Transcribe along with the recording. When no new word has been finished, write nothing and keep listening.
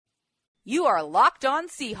You are Locked On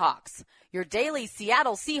Seahawks, your daily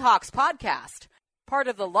Seattle Seahawks podcast, part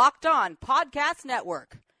of the Locked On Podcast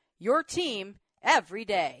Network, your team every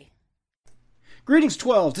day. Greetings,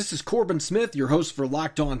 12. This is Corbin Smith, your host for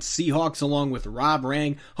Locked On Seahawks, along with Rob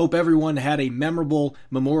Rang. Hope everyone had a memorable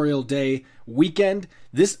Memorial Day weekend.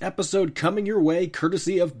 This episode coming your way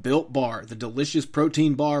courtesy of Built Bar, the delicious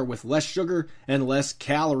protein bar with less sugar and less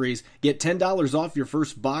calories. Get $10 off your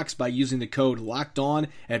first box by using the code LOCKEDON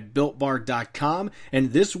at BuiltBar.com.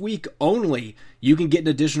 And this week only, you can get an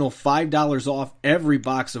additional $5 off every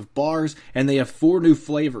box of bars, and they have 4 new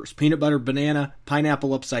flavors: peanut butter banana,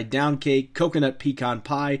 pineapple upside down cake, coconut pecan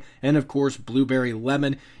pie, and of course blueberry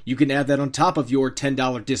lemon. You can add that on top of your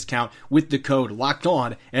 $10 discount with the code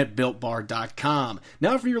LOCKEDON at BuiltBar.com.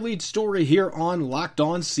 Now for your lead story here on Locked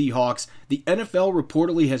On Seahawks. The NFL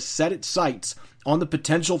reportedly has set its sights on the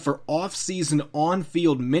potential for off-season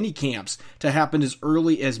on-field minicamps to happen as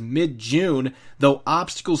early as mid-June, though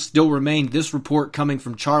obstacles still remain. This report coming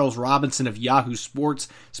from Charles Robinson of Yahoo Sports,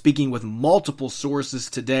 speaking with multiple sources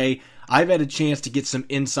today. I've had a chance to get some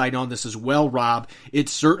insight on this as well, Rob. It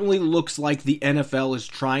certainly looks like the NFL is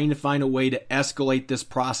trying to find a way to escalate this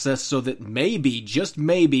process so that maybe, just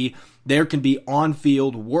maybe, there can be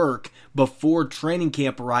on-field work before training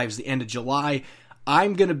camp arrives the end of July.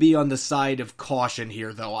 I'm going to be on the side of caution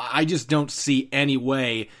here, though. I just don't see any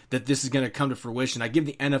way that this is going to come to fruition. I give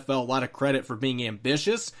the NFL a lot of credit for being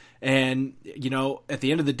ambitious, and, at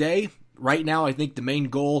the end of the day, right now, I think the main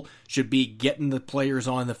goal should be getting the players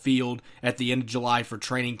on the field at the end of July for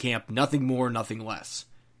training camp. Nothing more, nothing less.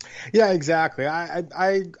 Yeah, exactly.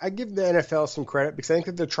 I give the NFL some credit because I think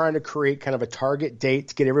that they're trying to create kind of a target date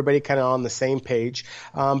to get everybody kind of on the same page.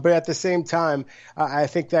 But at the same time, I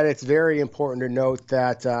think that it's very important to note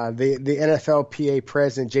that the NFLPA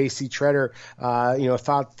president, J.C. Tretter,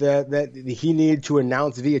 thought that he needed to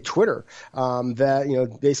announce via Twitter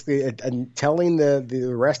that, basically telling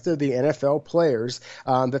the rest of the NFL players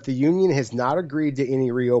that the union has not agreed to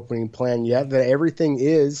any reopening plan yet, that everything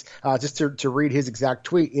is, just to read his exact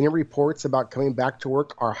tweet, any reports about coming back to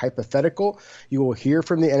work are hypothetical. You will hear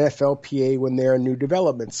from the NFLPA when there are new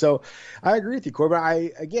developments. So I agree with you, Corbin.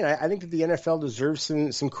 I think that the NFL deserves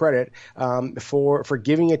some credit for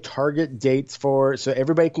giving a target dates so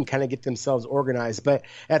everybody can kind of get themselves organized. But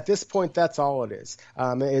at this point, that's all it is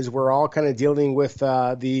we're all kind of dealing with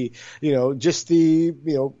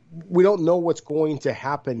we don't know what's going to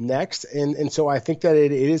happen next. And so I think that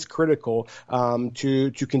it is critical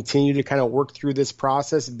to continue to kind of work through this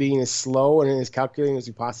process, being as slow and as calculating as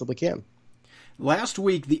we possibly can. Last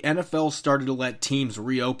week, the NFL started to let teams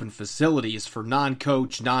reopen facilities for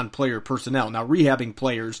non-coach, non-player personnel. Now, rehabbing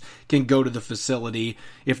players can go to the facility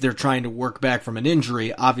if they're trying to work back from an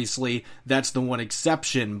injury. Obviously, that's the one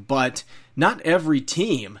exception, but not every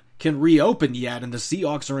team can reopen yet, and the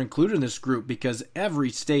Seahawks are included in this group because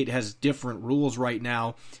every state has different rules right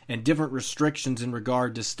now and different restrictions in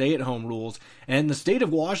regard to stay-at-home rules. And the state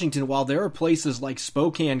of Washington, while there are places like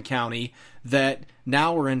Spokane County that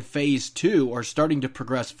now are in Phase 2 are starting to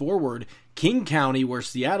progress forward, King County, where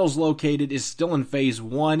Seattle's located, is still in Phase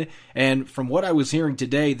 1, and from what I was hearing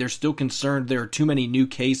today, they're still concerned there are too many new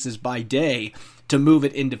cases by day to move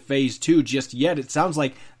it into Phase 2 just yet. It sounds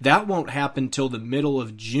like that won't happen till the middle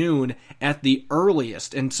of June at the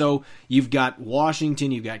earliest. And so you've got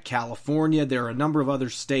Washington, you've got California, there are a number of other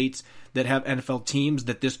states that have NFL teams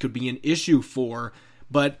that this could be an issue for.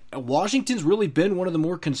 But Washington's really been one of the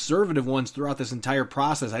more conservative ones throughout this entire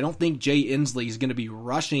process. I don't think Jay Inslee is going to be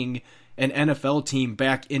rushing an NFL team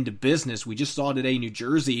back into business. We just saw today New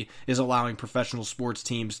Jersey is allowing professional sports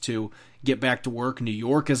teams to get back to work. New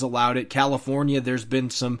York has allowed it. California, there's been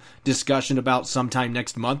some discussion about sometime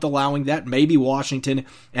next month allowing that. Maybe Washington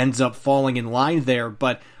ends up falling in line there,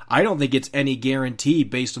 but I don't think it's any guarantee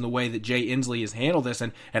based on the way that Jay Inslee has handled this.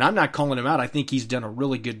 And I'm not calling him out. I think he's done a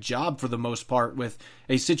really good job for the most part with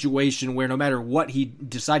a situation where no matter what he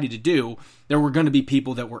decided to do, there were going to be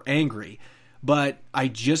people that were angry. But I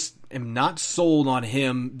just am not sold on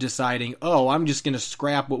him deciding, I'm just going to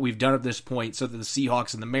scrap what we've done at this point so that the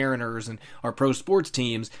Seahawks and the Mariners and our pro sports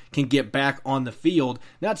teams can get back on the field.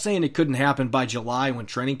 Not saying it couldn't happen by July when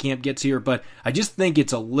training camp gets here, but I just think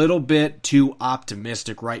it's a little bit too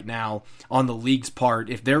optimistic right now on the league's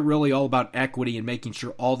part. If they're really all about equity and making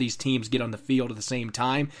sure all these teams get on the field at the same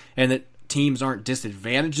time and that teams aren't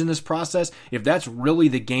disadvantaged in this process, if that's really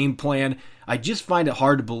the game plan, I just find it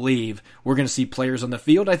hard to believe we're going to see players on the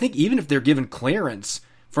field. I think even if they're given clearance,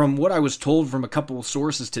 from what I was told from a couple of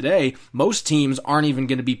sources today, most teams aren't even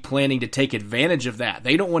going to be planning to take advantage of that.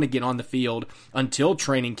 They don't want to get on the field until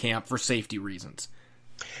training camp for safety reasons.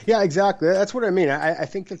 Yeah, exactly. That's what I mean. I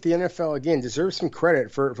think that the NFL, again, deserves some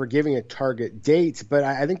credit for giving a target date, but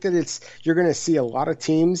I think that you're going to see a lot of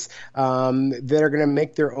teams that are going to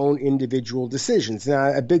make their own individual decisions.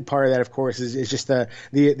 Now, a big part of that, of course, is just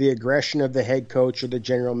the aggression of the head coach or the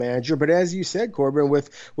general manager. But as you said, Corbin, with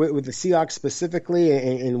the Seahawks specifically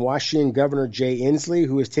in Washington, Governor Jay Inslee,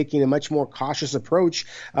 who is taking a much more cautious approach,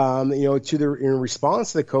 in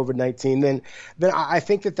response to the COVID-19, then I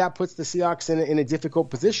think that puts the Seahawks in a difficult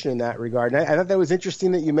position in that regard. And I thought that was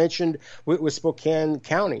interesting that you mentioned with Spokane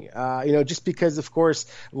County, just because, of course,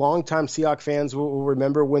 longtime Seahawks fans will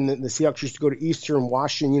remember when the Seahawks used to go to Eastern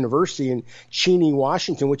Washington University in Cheney,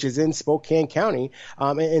 Washington, which is in Spokane County,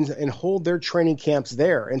 and hold their training camps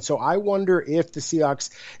there. And so I wonder if the Seahawks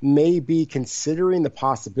may be considering the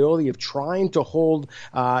possibility of trying to hold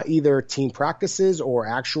either team practices or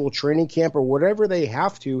actual training camp or whatever they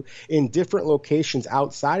have to in different locations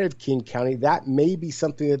outside of King County. That may be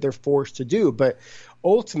something that they're forced to do. But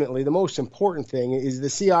ultimately, the most important thing is the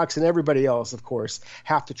Seahawks and everybody else, of course,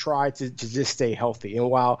 have to try to just stay healthy. And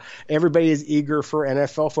while everybody is eager for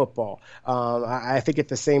NFL football, I think at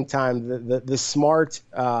the same time, the smart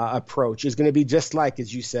approach is going to be just like,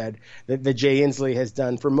 as you said, that Jay Inslee has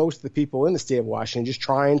done for most of the people in the state of Washington, just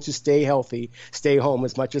trying to stay healthy, stay home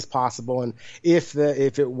as much as possible. And if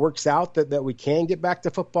it works out that we can get back to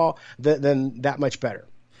football, then that much better.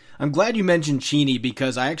 I'm glad you mentioned Cheney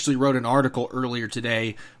because I actually wrote an article earlier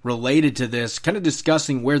today related to this, kind of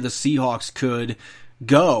discussing where the Seahawks could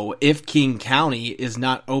go if King County is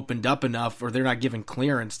not opened up enough or they're not given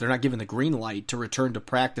clearance, they're not given the green light to return to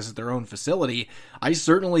practice at their own facility. I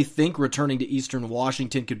certainly think returning to Eastern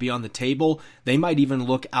Washington could be on the table. They might even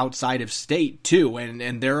look outside of state too,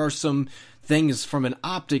 and there are some things from an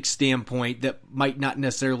optics standpoint that might not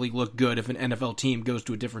necessarily look good if an NFL team goes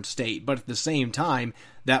to a different state. But at the same time,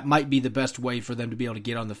 that might be the best way for them to be able to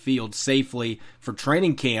get on the field safely for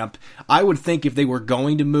training camp. I would think if they were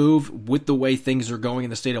going to move with the way things are going in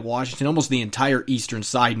the state of Washington, almost the entire eastern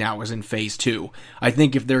side now is in phase 2. I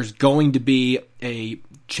think if there's going to be a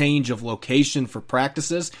change of location for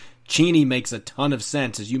practices, Cheney makes a ton of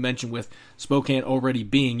sense, as you mentioned, with Spokane already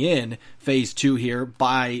being in phase 2 here.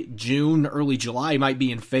 By June, early July, might be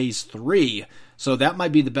in phase 3. So that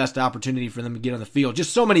might be the best opportunity for them to get on the field.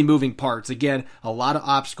 Just so many moving parts. Again, a lot of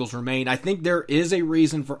obstacles remain. I think there is a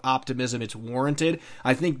reason for optimism. It's warranted.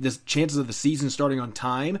 I think the chances of the season starting on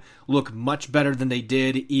time look much better than they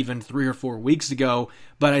did even 3 or 4 weeks ago.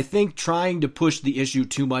 But I think trying to push the issue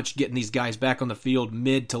too much, getting these guys back on the field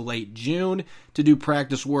mid to late June to do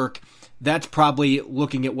practice work, that's probably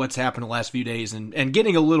looking at what's happened the last few days and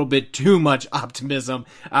getting a little bit too much optimism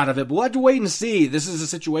out of it. But we'll have to wait and see. This is a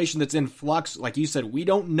situation that's in flux. Like you said, we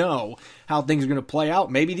don't know how things are going to play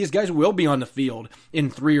out. Maybe these guys will be on the field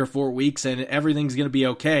in 3 or 4 weeks and everything's going to be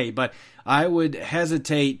okay. But I would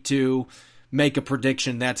hesitate to make a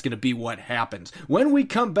prediction that's going to be what happens. When we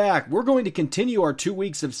come back, we're going to continue our 2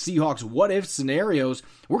 weeks of Seahawks what-if scenarios.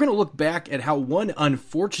 We're going to look back at how one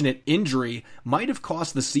unfortunate injury might have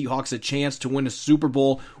cost the Seahawks a chance to win a Super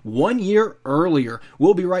Bowl 1 year earlier.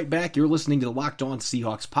 We'll be right back. You're listening to the Locked On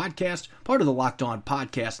Seahawks podcast, part of the Locked On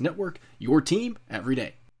Podcast Network, your team every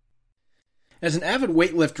day. As an avid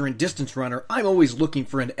weightlifter and distance runner, I'm always looking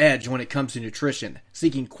for an edge when it comes to nutrition,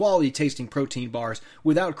 seeking quality-tasting protein bars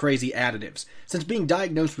without crazy additives. Since being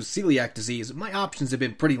diagnosed with celiac disease, my options have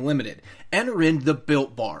been pretty limited. Enter in the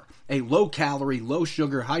Built Bar, a low-calorie,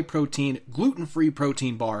 low-sugar, high-protein, gluten-free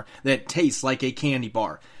protein bar that tastes like a candy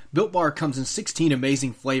bar. Built Bar comes in 16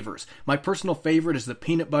 amazing flavors. My personal favorite is the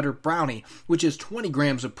peanut butter brownie, which is 20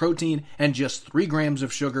 grams of protein and just 3 grams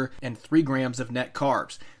of sugar and 3 grams of net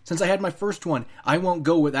carbs. Since I had my first one, I won't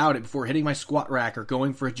go without it before hitting my squat rack or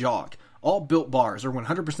going for a jog. All Built Bars are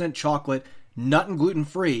 100% chocolate, nut and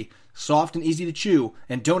gluten-free, soft and easy to chew,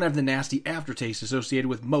 and don't have the nasty aftertaste associated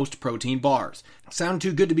with most protein bars. Sound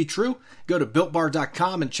too good to be true? Go to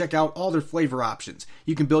BuiltBar.com and check out all their flavor options.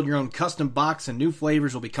 You can build your own custom box and new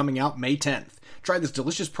flavors will be coming out May 10th. Try this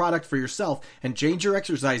delicious product for yourself and change your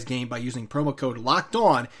exercise game by using promo code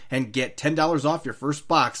LOCKEDON and get $10 off your first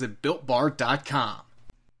box at BuiltBar.com.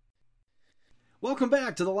 Welcome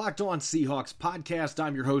back to the Locked On Seahawks podcast.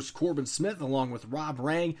 I'm your host, Corbin Smith, along with Rob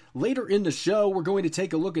Rang. Later in the show, we're going to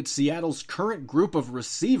take a look at Seattle's current group of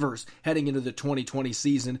receivers heading into the 2020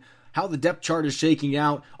 season, how the depth chart is shaking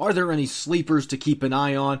out, are there any sleepers to keep an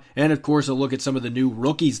eye on, and of course a look at some of the new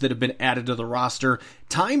rookies that have been added to the roster.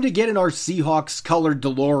 Time to get in our Seahawks-colored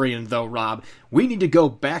DeLorean, though, Rob. We need to go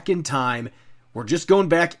back in time. We're just going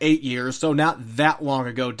back 8 years, so not that long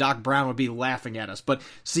ago. Doc Brown would be laughing at us. But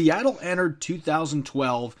Seattle entered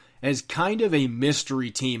 2012 as kind of a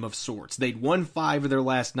mystery team of sorts. They'd won 5 of their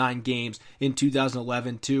last 9 games in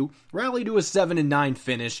 2011 to rally to a 7-9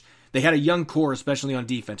 finish. They had a young core, especially on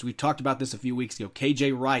defense. We talked about this a few weeks ago.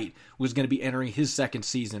 KJ Wright was going to be entering his second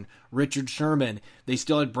season. Richard Sherman. They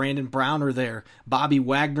still had Brandon Browner there. Bobby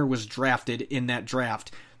Wagner was drafted in that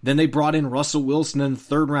draft. Then they brought in Russell Wilson in the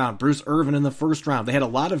 3rd round, Bruce Irvin in the 1st round. They had a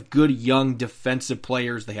lot of good young defensive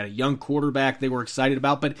players. They had a young quarterback they were excited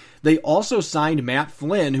about, but they also signed Matt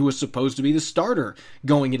Flynn, who was supposed to be the starter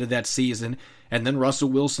going into that season. And then Russell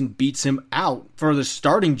Wilson beats him out for the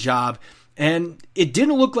starting job. And it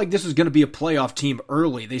didn't look like this was going to be a playoff team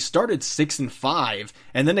early. They started 6-5,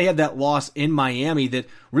 and then they had that loss in Miami that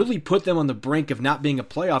really put them on the brink of not being a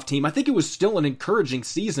playoff team. I think it was still an encouraging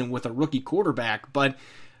season with a rookie quarterback, but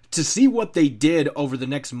to see what they did over the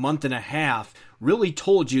next month and a half really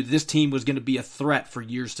told you this team was going to be a threat for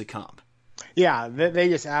years to come. Yeah, they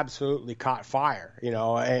just absolutely caught fire,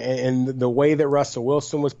 and the way that Russell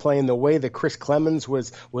Wilson was playing, the way that Chris Clemens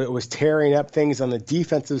was tearing up things on the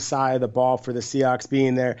defensive side of the ball for the Seahawks,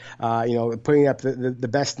 being there, putting up the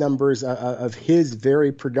best numbers of his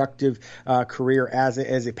very productive career as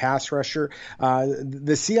a pass rusher.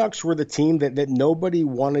 The Seahawks were the team that nobody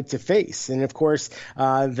wanted to face, and of course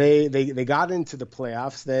they got into the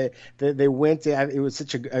playoffs. They went. It was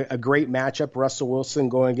such a great matchup. Russell Wilson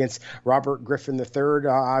going against Robert Griffin III,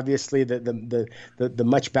 obviously the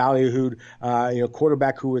much valued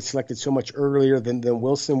quarterback who was selected so much earlier than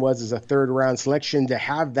Wilson was as a 3rd round selection. To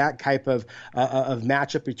have that type of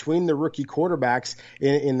matchup between the rookie quarterbacks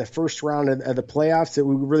in the 1st round of the playoffs, that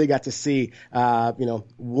we really got to see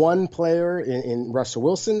one player in Russell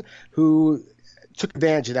Wilson who took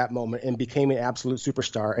advantage of that moment and became an absolute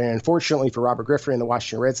superstar. And unfortunately for Robert Griffin and the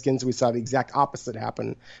Washington Redskins, we saw the exact opposite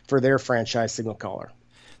happen for their franchise signal caller.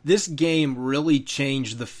 This game really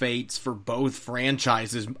changed the fates for both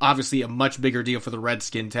franchises. Obviously, a much bigger deal for the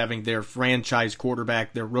Redskins having their franchise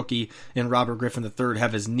quarterback, their rookie, in Robert Griffin III,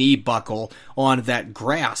 have his knee buckle on that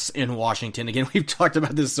grass in Washington. Again, we've talked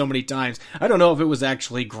about this so many times. I don't know if it was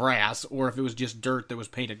actually grass or if it was just dirt that was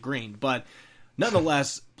painted green, but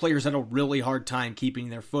nonetheless, players had a really hard time keeping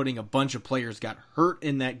their footing. A bunch of players got hurt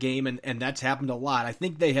in that game, and that's happened a lot. I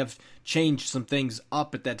think they have changed some things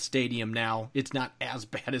up at that stadium now. It's not as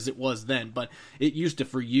bad as it was then, but it used to,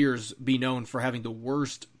 for years, be known for having the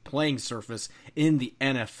worst playing surface in the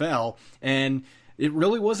NFL, and it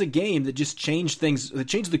really was a game that just changed things, that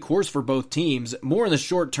changed the course for both teams, more in the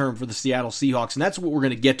short term for the Seattle Seahawks, and that's what we're going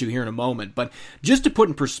to get to here in a moment. But just to put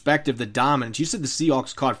in perspective the dominance, you said the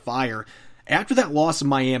Seahawks caught fire. After that loss in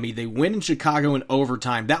Miami, they win in Chicago in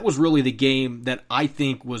overtime. That was really the game that I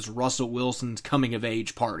think was Russell Wilson's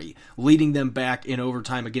coming-of-age party, leading them back in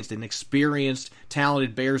overtime against an experienced,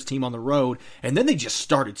 talented Bears team on the road. And then they just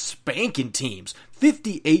started spanking teams,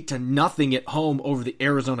 58-0 at home over the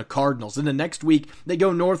Arizona Cardinals. And the next week, they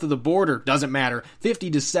go north of the border. Doesn't matter.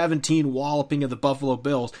 50-17 walloping of the Buffalo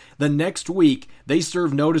Bills. The next week, they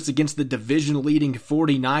serve notice against the division-leading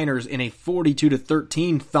 49ers in a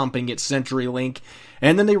 42-13 thumping at CenturyLink.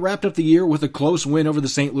 And then they wrapped up the year with a close win over the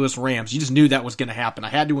St. Louis Rams. You just knew that was going to happen. I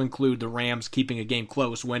had to include the Rams keeping a game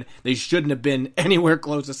close when they shouldn't have been anywhere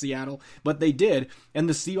close to Seattle, but they did. And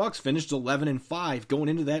the Seahawks finished 11-5 going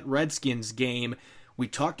into that Redskins game. We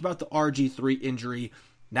talked about the RG3 injury.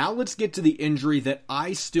 Now let's get to the injury that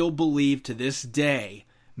I still believe to this day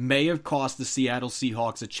may have cost the Seattle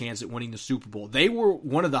Seahawks a chance at winning the Super Bowl. They were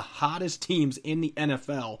one of the hottest teams in the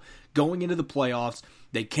NFL going into the playoffs.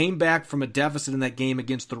 They came back from a deficit in that game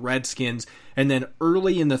against the Redskins, and then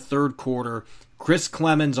early in the 3rd quarter, Chris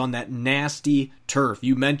Clemens on that nasty turf.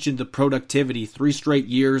 You mentioned the productivity, 3 straight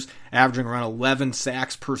years, averaging around 11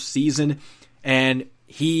 sacks per season, and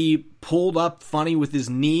he pulled up funny with his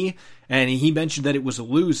knee, and he mentioned that it was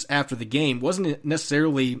loose after the game. Wasn't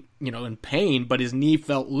necessarily, in pain, but his knee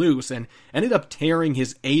felt loose and ended up tearing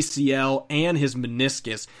his ACL and his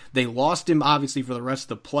meniscus. They lost him, obviously, for the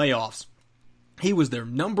rest of the playoffs. He was their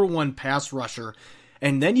number 1 pass rusher,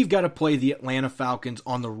 and then you've got to play the Atlanta Falcons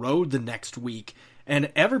on the road the next week.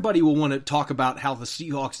 And everybody will want to talk about how the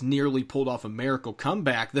Seahawks nearly pulled off a miracle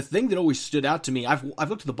comeback. The thing that always stood out to me, I've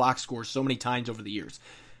looked at the box scores so many times over the years.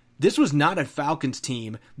 This was not a Falcons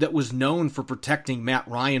team that was known for protecting Matt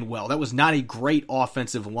Ryan well. That was not a great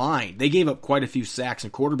offensive line. They gave up quite a few sacks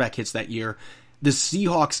and quarterback hits that year. The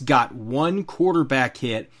Seahawks got 1 quarterback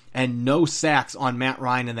hit and no sacks on Matt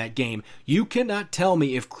Ryan in that game. You cannot tell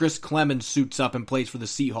me if Chris Clemens suits up and plays for the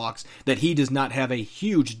Seahawks that he does not have a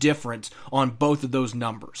huge difference on both of those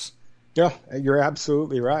numbers. Yeah, you're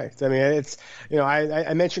absolutely right. I mean, it's,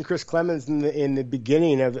 I mentioned Chris Clemens in the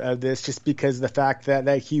beginning of this just because of the fact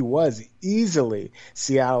that he was easily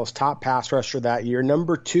Seattle's top pass rusher that year.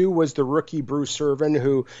 Number 2 was the rookie Bruce Irvin,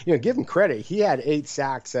 who, give him credit. He had 8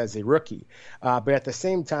 sacks as a rookie. But at the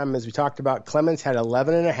same time, as we talked about, Clemens had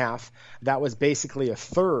 11.5. That was basically a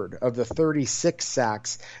third of the 36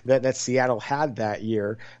 sacks that Seattle had that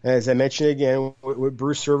year. As I mentioned again,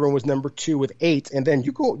 Bruce Irvin was number 2 with 8. And then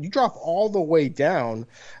you drop all the way down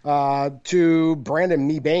to Brandon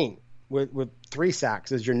Mebane with 3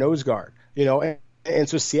 sacks as your nose guard. And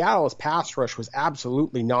so Seattle's pass rush was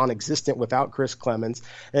absolutely non-existent without Chris Clemens.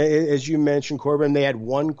 As you mentioned, Corbin, they had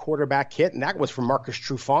 1 quarterback hit, and that was from Marcus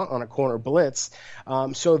Trufant on a corner blitz.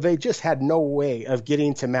 So they just had no way of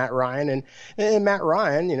getting to Matt Ryan. And Matt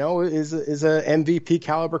Ryan, is a MVP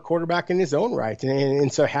caliber quarterback in his own right,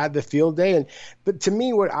 and so had the field day. But to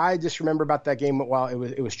me, what I just remember about that game, while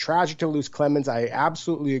it was tragic to lose Clemens, I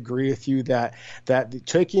absolutely agree with you that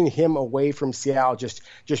taking him away from Seattle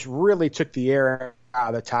just really took the air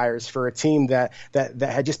out of the tires for a team that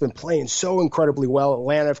had just been playing so incredibly well.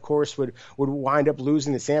 Atlanta, of course, would wind up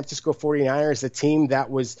losing the San Francisco 49ers, a team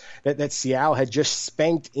that Seattle had just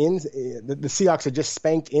spanked in. The Seahawks had just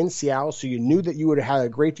spanked in Seattle, so you knew that you would have had a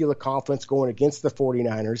great deal of confidence going against the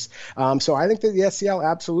 49ers. So I think that the Seattle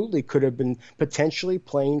absolutely could have been potentially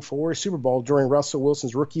playing for a Super Bowl during Russell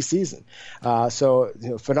Wilson's rookie season.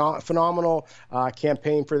 Phenomenal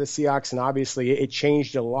campaign for the Seahawks, and obviously it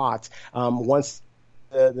changed a lot once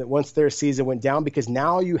their season went down, because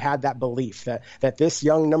now you had that belief that this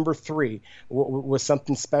young number 3 was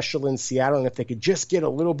something special in Seattle, and if they could just get a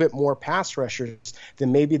little bit more pass rushers,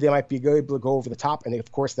 then maybe they might be able to go over the top, and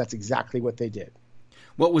of course that's exactly what they did.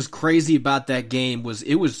 What was crazy about that game was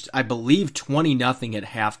it was, I believe, 20-0 at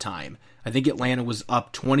halftime. I think Atlanta was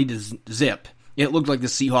up 20-0. It looked like the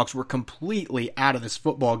Seahawks were completely out of this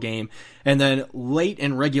football game. And then late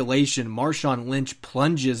in regulation, Marshawn Lynch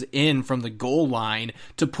plunges in from the goal line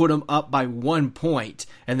to put them up by 1 point.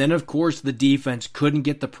 And then, of course, the defense couldn't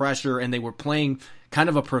get the pressure, and they were playing kind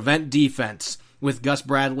of a prevent defense with Gus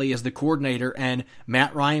Bradley as the coordinator. And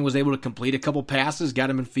Matt Ryan was able to complete a couple passes, got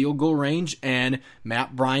him in field goal range, and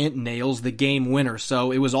Matt Bryant nails the game winner.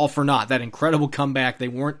 So it was all for naught. That incredible comeback, they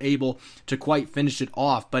weren't able to quite finish it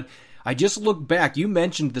off. But I just looked back. You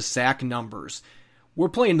mentioned the sack numbers. We're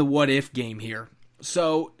playing the what-if game here.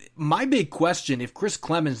 So my big question, if Chris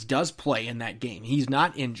Clemens does play in that game, he's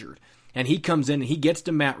not injured, and he comes in and he gets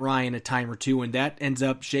to Matt Ryan a time or two, and that ends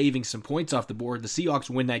up shaving some points off the board. The Seahawks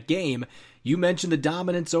win that game. You mentioned the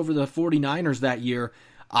dominance over the 49ers that year.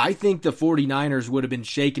 I think the 49ers would have been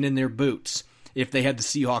shaking in their boots if they had the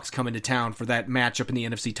Seahawks come into town for that matchup in the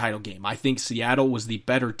NFC title game. I think Seattle was the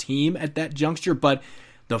better team at that juncture, but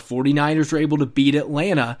the 49ers were able to beat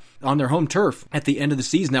Atlanta on their home turf at the end of the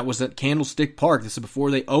season. That was at Candlestick Park. This is before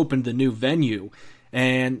they opened the new venue.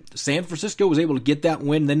 And San Francisco was able to get that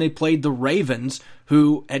win. Then they played the Ravens,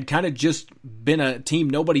 who had kind of just been a team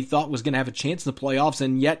nobody thought was going to have a chance in the playoffs,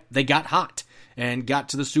 and yet they got hot and got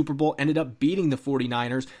to the Super Bowl, ended up beating the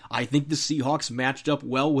 49ers. I think the Seahawks matched up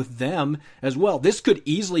well with them as well. This could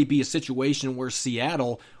easily be a situation where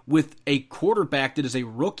Seattle, with a quarterback that is a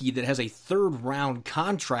rookie that has a third-round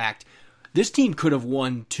contract, this team could have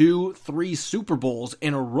won 2-3 Super Bowls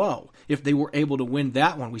in a row if they were able to win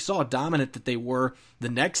that one. We saw how dominant that they were the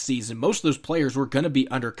next season. Most of those players were going to be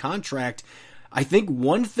under contract. I think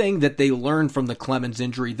one thing that they learned from the Clemens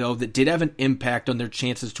injury, though, that did have an impact on their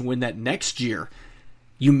chances to win that next year.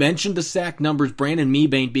 You mentioned the sack numbers, Brandon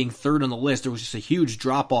Mebane being third on the list. There was just a huge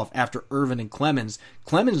drop-off after Irvin and Clemens.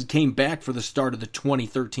 Clemens came back for the start of the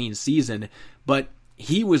 2013 season, but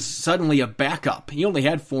he was suddenly a backup. He only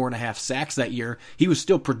had 4.5 sacks that year. He was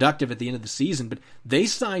still productive at the end of the season, but they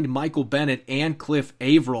signed Michael Bennett and Cliff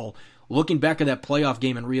Averill, looking back at that playoff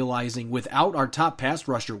game and realizing without our top pass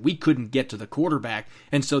rusher, we couldn't get to the quarterback.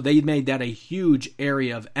 And so they made that a huge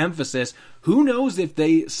area of emphasis. Who knows if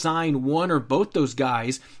they sign one or both those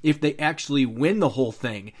guys, if they actually win the whole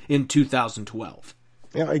thing in 2012.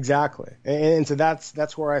 Yeah, exactly. And so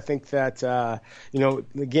that's where I think that,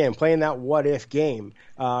 again, playing that what-if game,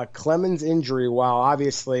 Clemens' injury, while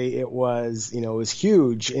obviously it was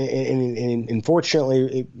huge, and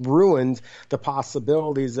unfortunately it ruined the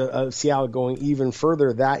possibilities of Seattle going even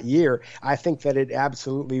further that year, I think that it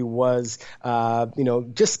absolutely was,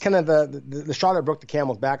 just kind of the straw that broke the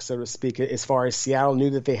camel's back, so to speak, as far as Seattle knew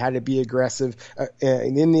that they had to be aggressive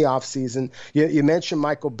in the offseason. You mentioned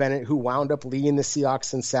Michael Bennett, who wound up leading the Seahawks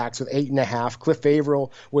in sacks with 8.5. Cliff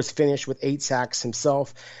Averill was finished with 8 sacks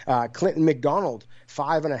himself. Clinton McDonald,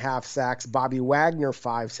 5.5 sacks. Bobby Wagner,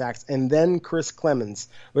 5 sacks. And then Chris Clemens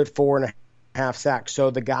with 4.5 sacks. So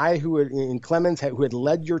the guy who had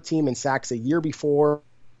led your team in sacks a year before,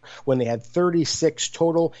 when they had 36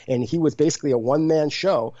 total, and he was basically a one-man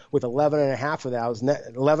show with 11 and a half of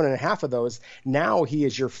those. Now he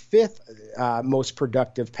is your fifth most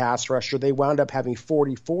productive pass rusher. They wound up having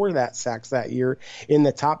 44 sacks that year, in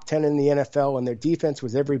the top 10 in the NFL, and their defense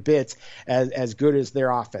was every bit as good as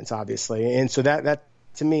their offense, obviously. And so that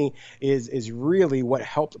to me is really what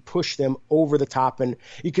helped push them over the top, and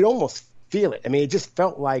you could almost feel it. I mean, it just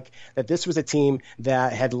felt like that this was a team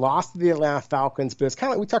that had lost to the Atlanta Falcons, but it's kind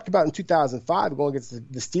of like we talked about in 2005 going against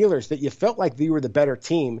the Steelers, that you felt like they were the better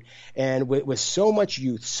team. And with so much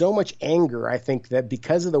youth, so much anger, I think that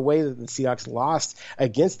because of the way that the Seahawks lost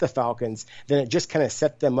against the Falcons, then it just kind of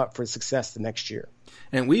set them up for success the next year.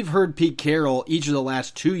 And we've heard Pete Carroll each of the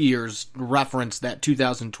last 2 years reference that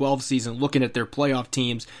 2012 season, looking at their playoff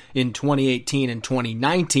teams in 2018 and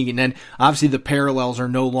 2019. And obviously the parallels are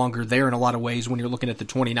no longer there in a lot of ways when you're looking at the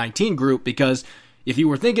 2019 group, because if you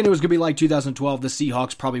were thinking it was going to be like 2012, the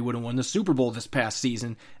Seahawks probably would have won the Super Bowl this past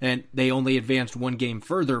season, and they only advanced one game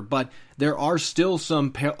further. But there are still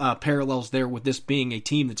some parallels there with this being a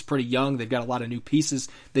team that's pretty young. They've got a lot of new pieces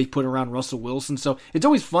they put around Russell Wilson. So it's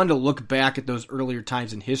always fun to look back at those earlier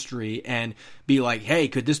times in history and be like, hey,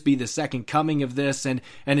 could this be the second coming of this? And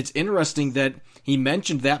it's interesting that he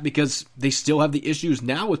mentioned that because they still have the issues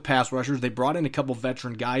now with pass rushers. They brought in a couple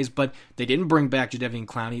veteran guys, but they didn't bring back Jadeveon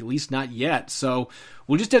Clowney, at least not yet. So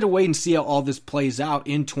we'll just have to wait and see how all this plays out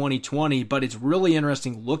in 2020, but it's really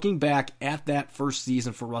interesting looking back at that first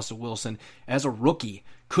season for Russell Wilson as a rookie.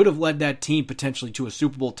 Could have led that team potentially to a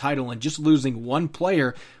Super Bowl title, and just losing one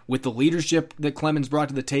player with the leadership that Clemens brought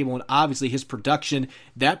to the table and obviously his production,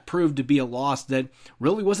 that proved to be a loss that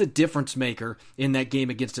really was a difference maker in that game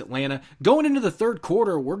against Atlanta. Going into the third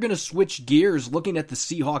quarter, we're going to switch gears looking at the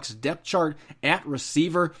Seahawks depth chart at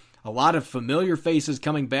receiver. A lot of familiar faces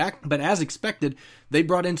coming back, but as expected, they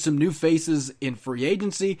brought in some new faces in free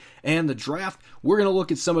agency and the draft. We're going to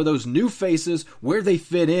look at some of those new faces, where they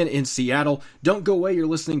fit in Seattle. Don't go away. You're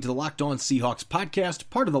listening to the Locked On Seahawks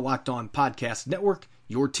podcast, part of the Locked On Podcast Network,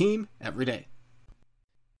 your team every day.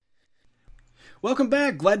 Welcome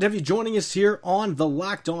back. Glad to have you joining us here on the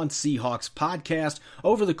Locked On Seahawks podcast.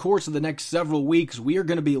 Over the course of the next several weeks, we are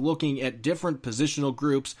going to be looking at different positional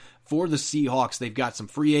groups for the Seahawks. They've got some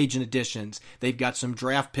free agent additions. They've got some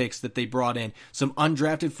draft picks that they brought in, some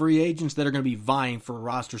undrafted free agents that are going to be vying for a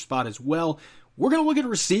roster spot as well. We're going to look at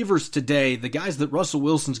receivers today, the guys that Russell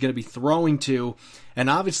Wilson's going to be throwing to, and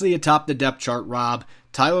obviously atop the depth chart, Rob,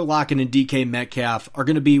 Tyler Lockett and DK Metcalf are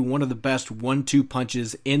going to be one of the best 1-2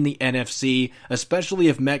 punches in the NFC, especially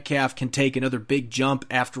if Metcalf can take another big jump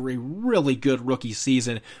after a really good rookie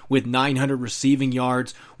season with 900 receiving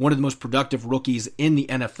yards, one of the most productive rookies in the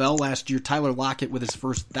NFL last year. Tyler Lockett with his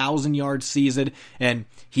first 1,000-yard season, and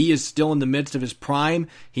he is still in the midst of his prime.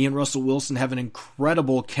 He and Russell Wilson have an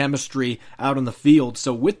incredible chemistry out on the field.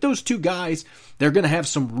 So with those two guys, they're going to have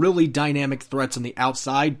some really dynamic threats on the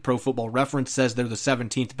outside. Pro Football Reference says they're the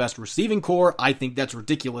 17th best receiving core. I think that's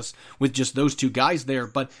ridiculous with just those two guys there,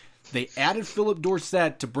 but they added Philip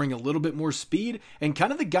Dorsett to bring a little bit more speed, and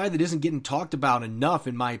kind of the guy that isn't getting talked about enough,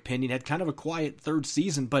 in my opinion, had kind of a quiet third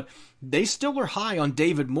season, but they still are high on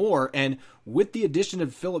David Moore, and with the addition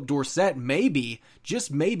of Philip Dorsett, maybe,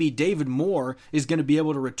 just maybe, David Moore is going to be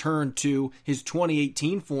able to return to his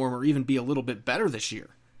 2018 form or even be a little bit better this year.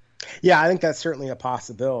 Yeah, I think that's certainly a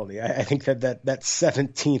possibility. I think that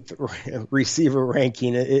 17th receiver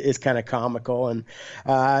ranking is kind of comical. And,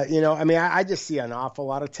 I just see an awful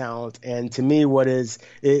lot of talent. And to me, what is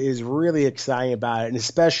really exciting about it, and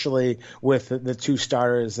especially with the two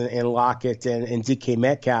starters and Lockett and DK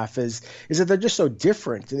Metcalf, is that they're just so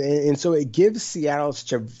different. And so it gives Seattle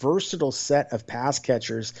such a versatile set of pass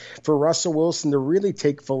catchers for Russell Wilson to really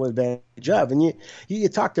take full advantage of. And you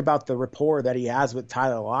talked about the rapport that he has with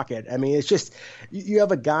Tyler Lockett. I mean, it's just, you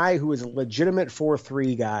have a guy who is a legitimate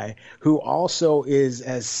 4-3 guy who also is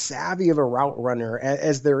as savvy of a route runner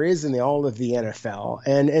as there is in all of the NFL.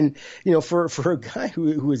 And for a guy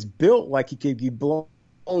who is built like he could be blown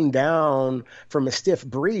down from a stiff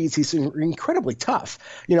breeze, he's incredibly tough,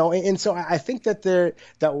 and so I think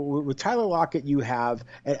that with Tyler Lockett, you have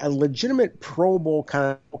a legitimate Pro Bowl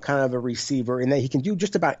kind of a receiver in that he can do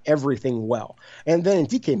just about everything well. And then in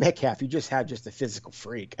DK Metcalf, you just have just a physical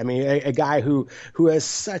freak. I mean, a guy who has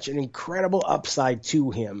such an incredible upside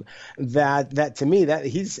to him that to me, that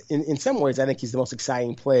he's in some ways, I think he's the most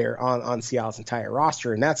exciting player on Seattle's entire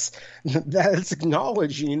roster, and that's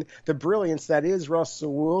acknowledging the brilliance that is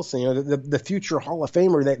Russell Wilson, the future Hall of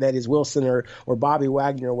Famer that is Wilson or Bobby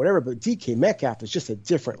Wagner or whatever, but DK Metcalf is just a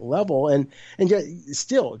different level and yet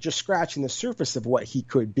still just scratching the surface of what he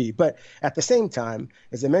could be. But at the same time,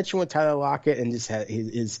 as I mentioned with Tyler Lockett and just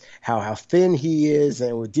how thin he is,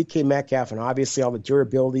 and with DK Metcalf and obviously all the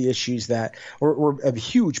durability issues that were a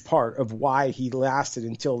huge part of why he lasted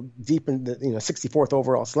until deep in the 64th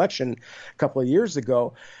overall selection a couple of years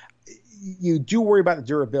ago. You do worry about the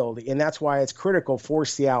durability, and that's why it's critical for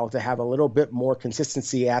Seattle to have a little bit more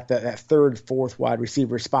consistency at that third, fourth wide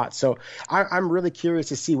receiver spot. So I'm really curious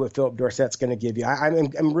to see what Philip Dorsett's going to give you.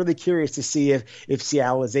 I'm really curious to see if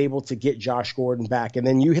Seattle is able to get Josh Gordon back. And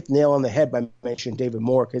then you hit the nail on the head by mentioning David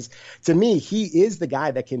Moore, because to me, he is the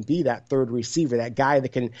guy that can be that third receiver, that guy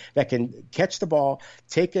that can catch the ball,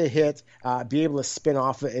 take a hit, be able to spin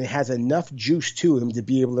off it, and has enough juice to him to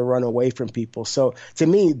be able to run away from people. So to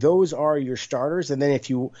me, those are your starters. And then if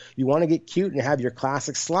you want to get cute and have your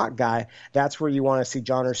classic slot guy, that's where you want to see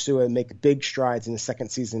John Ursua make big strides in the second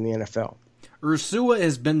season in the NFL. Ursua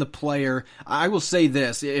has been the player. I will say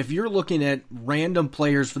this, if you're looking at random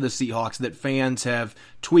players for the Seahawks that fans have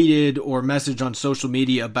tweeted or messaged on social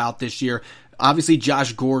media about this year, obviously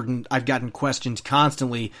Josh Gordon, I've gotten questions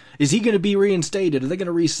constantly. Is he going to be reinstated? Are they going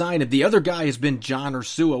to re-sign him? The other guy has been John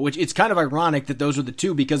Ursua, which it's kind of ironic that those are the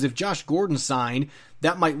two, because if Josh Gordon signed,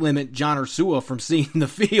 that might limit John Ursua from seeing the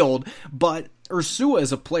field. But Ursua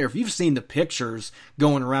is a player. If you've seen the pictures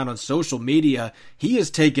going around on social media, he has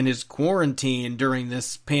taken his quarantine during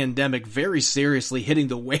this pandemic very seriously, hitting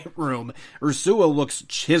the weight room. Ursua looks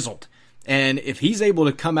chiseled. And if he's able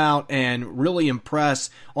to come out and really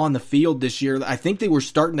impress on the field this year, I think they were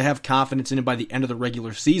starting to have confidence in him by the end of the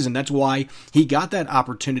regular season. That's why he got that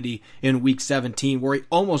opportunity in Week 17 where he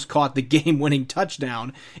almost caught the game-winning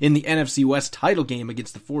touchdown in the NFC West title game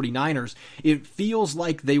against the 49ers. It feels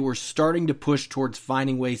like they were starting to push towards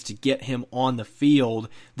finding ways to get him on the field.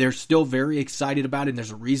 They're still very excited about it, and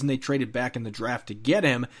there's a reason they traded back in the draft to get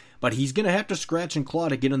him. But he's going to have to scratch and claw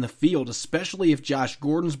to get on the field, especially if Josh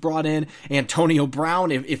Gordon's brought in. Antonio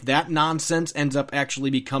Brown, if that nonsense ends up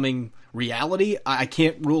actually becoming reality, I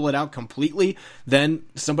can't rule it out completely, then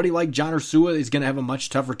somebody like John Ursua is going to have a much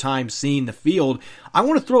tougher time seeing the field. I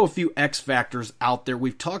want to throw a few X factors out there.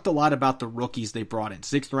 We've talked a lot about the rookies they brought in.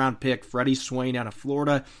 6th round pick, Freddie Swain out of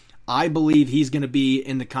Florida. I believe he's going to be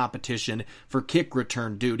in the competition for kick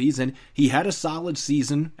return duties, and he had a solid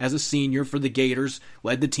season as a senior for the Gators,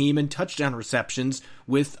 led the team in touchdown receptions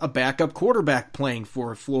with a backup quarterback playing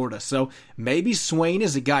for Florida. So maybe Swain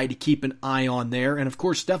is a guy to keep an eye on there. And of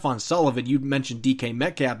course, Stephon Sullivan, you mentioned DK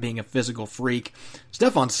Metcalf being a physical freak.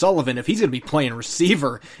 Stephon Sullivan, if he's going to be playing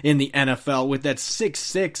receiver in the NFL with that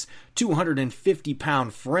 6'6",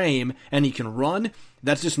 250-pound frame, and he can run,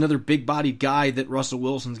 that's just another big-bodied guy that Russell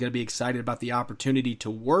Wilson's going to be excited about the opportunity to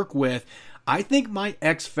work with. I think my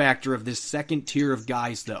X factor of this second tier of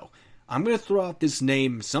guys, though, I'm going to throw out this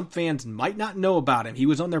name. Some fans might not know about him. He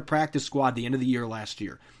was on their practice squad at the end of the year last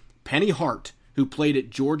year. Penny Hart, who played at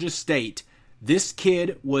Georgia State. This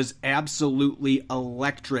kid was absolutely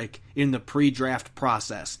electric in the pre-draft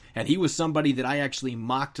process, and he was somebody that I actually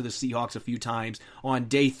mocked to the Seahawks a few times on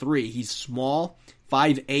day 3. He's small,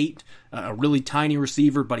 5'8", a really tiny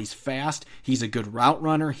receiver, but he's fast. He's a good route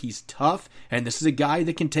runner. He's tough, and this is a guy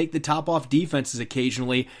that can take the top off defenses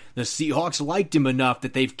occasionally. The Seahawks liked him enough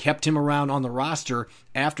that they've kept him around on the roster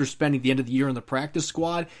after spending the end of the year in the practice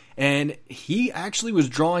squad, and he actually was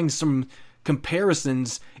drawing some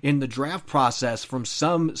comparisons in the draft process from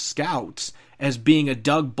some scouts as being a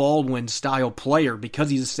Doug Baldwin style player because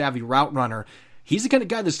he's a savvy route runner. He's the kind of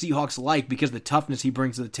guy the Seahawks like because of the toughness he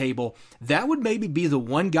brings to the table. That would maybe be the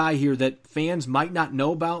one guy here that fans might not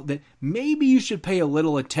know about that maybe you should pay a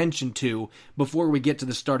little attention to before we get to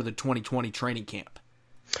the start of the 2020 training camp.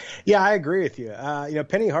 Yeah, I agree with you.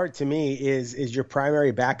 Penny Hart to me is your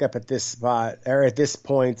primary backup at this spot, or at this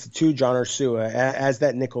point, to John Ursua as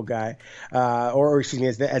that nickel guy, or excuse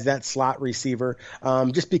me, as that slot receiver.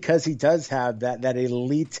 Just because he does have that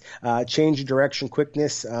elite change of direction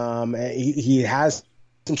quickness, he has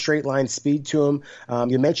some straight line speed to him.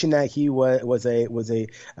 You mentioned that he was a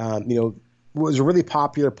really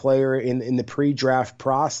popular player in the pre-draft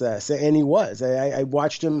process, and he was. I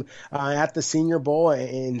watched him at the Senior Bowl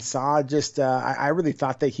and saw just. I really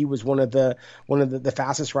thought that he was one of the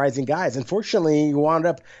fastest rising guys. Unfortunately, he wound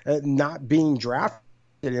up not being drafted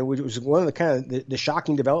which was one of the kind of the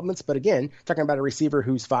shocking developments. But again, talking about a receiver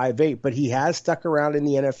who's 5'8", but he has stuck around in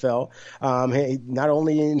the NFL, not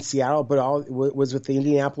only in Seattle, but was with the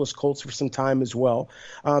Indianapolis Colts for some time as well.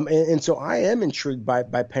 And so I am intrigued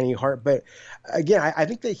by Penny Hart. But again, I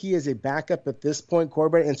think that he is a backup at this point,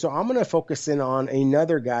 Corbin. And so I'm going to focus in on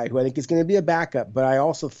another guy who I think is going to be a backup, but I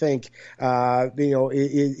also think,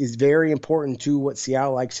 is very important to what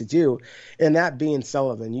Seattle likes to do, and that being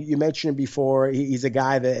Sullivan. You mentioned it before. He's a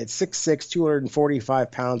guy that at 6'6",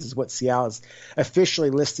 245 pounds is what Seattle is officially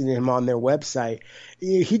listing him on their website.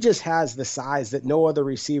 He just has the size that no other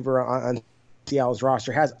receiver on Seattle's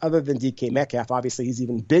roster has, other than DK Metcalf. Obviously, he's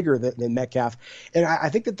even bigger than Metcalf. And I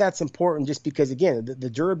think that that's important just because, again, the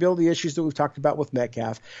durability issues that we've talked about with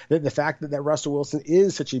Metcalf, the fact that Russell Wilson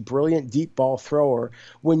is such a brilliant deep ball thrower,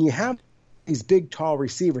 when you have these big, tall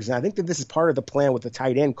receivers, and I think that this is part of the plan with the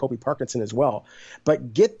tight end, Colby Parkinson, as well.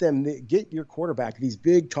 But get your quarterback these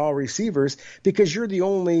big, tall receivers, because you're the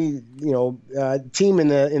only team in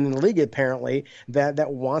the league apparently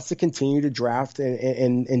that wants to continue to draft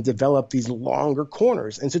and develop these longer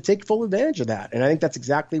corners, and so take full advantage of that. And I think that's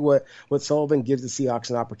exactly what Sullivan gives the Seahawks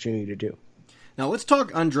an opportunity to do. Now let's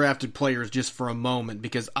talk undrafted players just for a moment,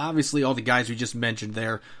 because obviously all the guys we just mentioned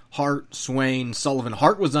there, Hart, Swain, Sullivan.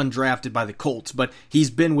 Hart was undrafted by the Colts, but he's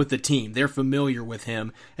been with the team. They're familiar with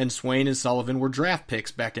him, and Swain and Sullivan were draft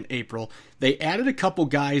picks back in April. They added a couple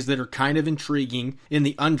guys that are kind of intriguing in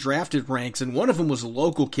the undrafted ranks, and one of them was a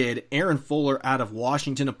local kid, Aaron Fuller out of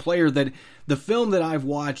Washington, a player that the film that I've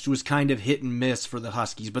watched was kind of hit and miss for the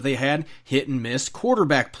Huskies, but they had hit and miss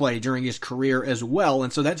quarterback play during his career as well,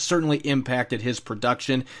 and so that certainly impacted his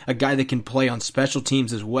production, a guy that can play on special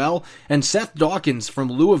teams as well. And Seth Dawkins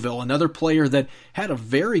from Louisville, another player that had a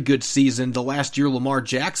very good season the last year Lamar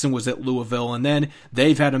Jackson was at Louisville, and then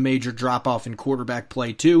they've had a major drop-off in quarterback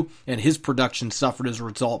play too, and his production suffered as a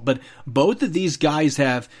result. But both of these guys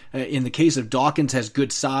have, in the case of Dawkins, has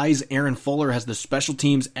good size. Aaron Fuller has the special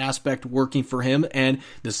teams aspect working for him, and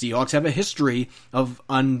the Seahawks have a history of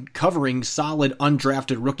uncovering solid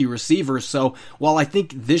undrafted rookie receivers. So while I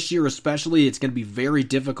think this year especially it's going to be very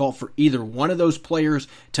difficult for either one of those players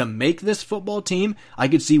to make this football team, I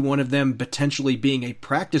could see one of them potentially being a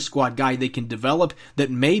practice squad guy they can develop that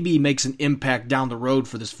maybe makes an impact down the road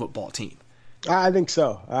for this football team. I think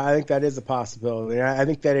so. I think that is a possibility. I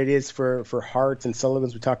think that it is for Hart and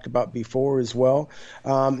Sullivan, we talked about before as well.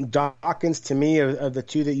 Dawkins, to me, of the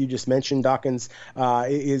two that you just mentioned, Dawkins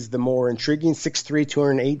is the more intriguing. 6'3",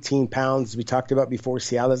 218 pounds. We talked about before,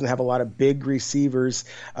 Seattle doesn't have a lot of big receivers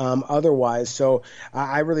otherwise. So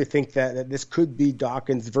I really think that this could be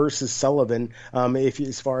Dawkins versus Sullivan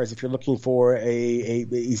as far as if you're looking for a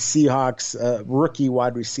Seahawks rookie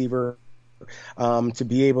wide receiver to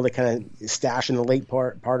be able to kind of stash in the late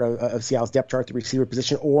part of Seattle's depth chart, the receiver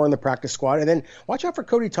position, or in the practice squad. And then watch out for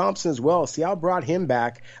Cody Thompson as well. Seattle brought him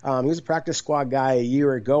back. He was a practice squad guy a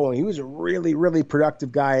year ago, and he was a really, really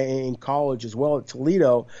productive guy in college as well at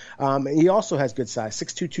Toledo. He also has good size,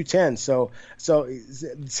 6'2", 210. So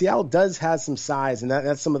Seattle does have some size, and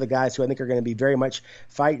that's some of the guys who I think are going to be very much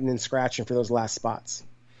fighting and scratching for those last spots.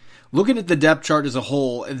 Looking at the depth chart as a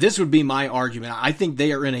whole, this would be my argument. I think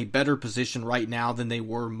they are in a better position right now than they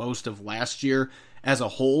were most of last year as a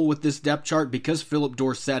whole with this depth chart, because Philip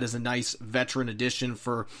Dorsett is a nice veteran addition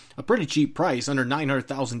for a pretty cheap price, under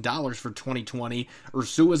 $900,000 for 2020.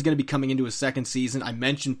 Ursua is going to be coming into his second season. I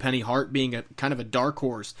mentioned Penny Hart being a kind of a dark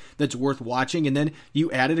horse that's worth watching, and then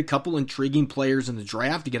you added a couple intriguing players in the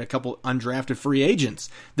draft to get a couple undrafted free agents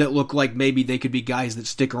that look like maybe they could be guys that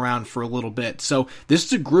stick around for a little bit. So this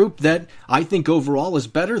is a group that I think overall is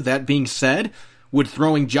better. That being said, would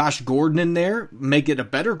throwing Josh Gordon in there make it a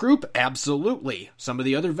better group? Absolutely. Some of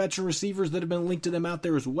the other veteran receivers that have been linked to them out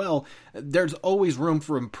there as well, there's always room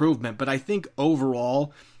for improvement. But I think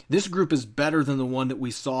overall, this group is better than the one that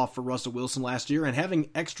we saw for Russell Wilson last year. And having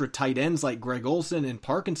extra tight ends like Greg Olsen and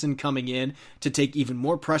Parkinson coming in to take even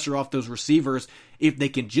more pressure off those receivers, if they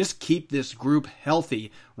can just keep this group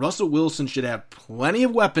healthy, Russell Wilson should have plenty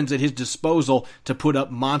of weapons at his disposal to put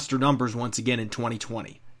up monster numbers once again in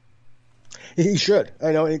 2020. He should.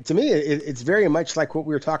 I know. To me, it's very much like what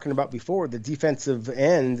we were talking about before, the defensive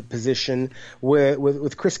end position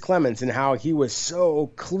with Chris Clemens and how he was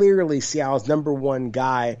so clearly Seattle's number one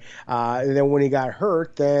guy. And then when he got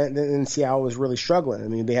hurt, then Seattle was really struggling. I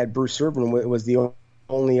mean, they had Bruce Irvin was the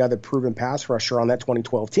only other proven pass rusher on that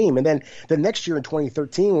 2012 team. And then the next year in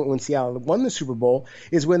 2013, when Seattle won the Super Bowl,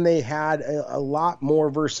 is when they had a lot more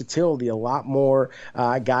versatility, a lot more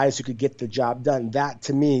guys who could get the job done. That,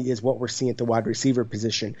 to me, is what we're seeing at the wide receiver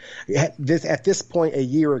position. At this point a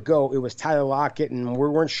year ago, it was Tyler Lockett, and we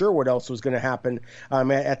weren't sure what else was going to happen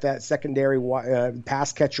at that secondary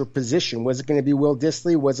pass catcher position. Was it going to be Will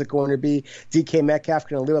Dissly? Was it going to be DK Metcalf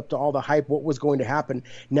going to live up to all the hype? What was going to happen?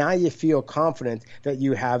 Now you feel confident that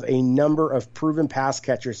you have a number of proven pass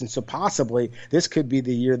catchers, and so possibly this could be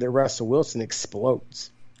the year that Russell Wilson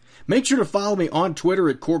explodes. Make sure to follow me on Twitter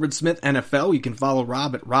at Corbin Smith NFL. You can follow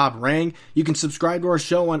Rob at Rob Rang. You can subscribe to our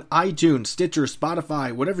show on iTunes, Stitcher,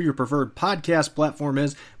 Spotify, whatever your preferred podcast platform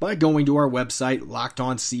is, by going to our website,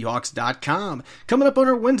 LockedOnSeahawks.com. Coming up on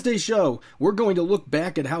our Wednesday show, we're going to look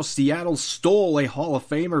back at how Seattle stole a Hall of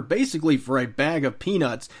Famer basically for a bag of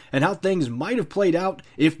peanuts, and how things might have played out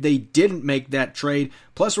if they didn't make that trade.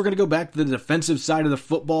 Plus, we're going to go back to the defensive side of the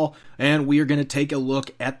football, and we are going to take a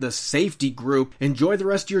look at the safety group. Enjoy the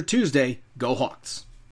rest of your Tuesday. Go Hawks.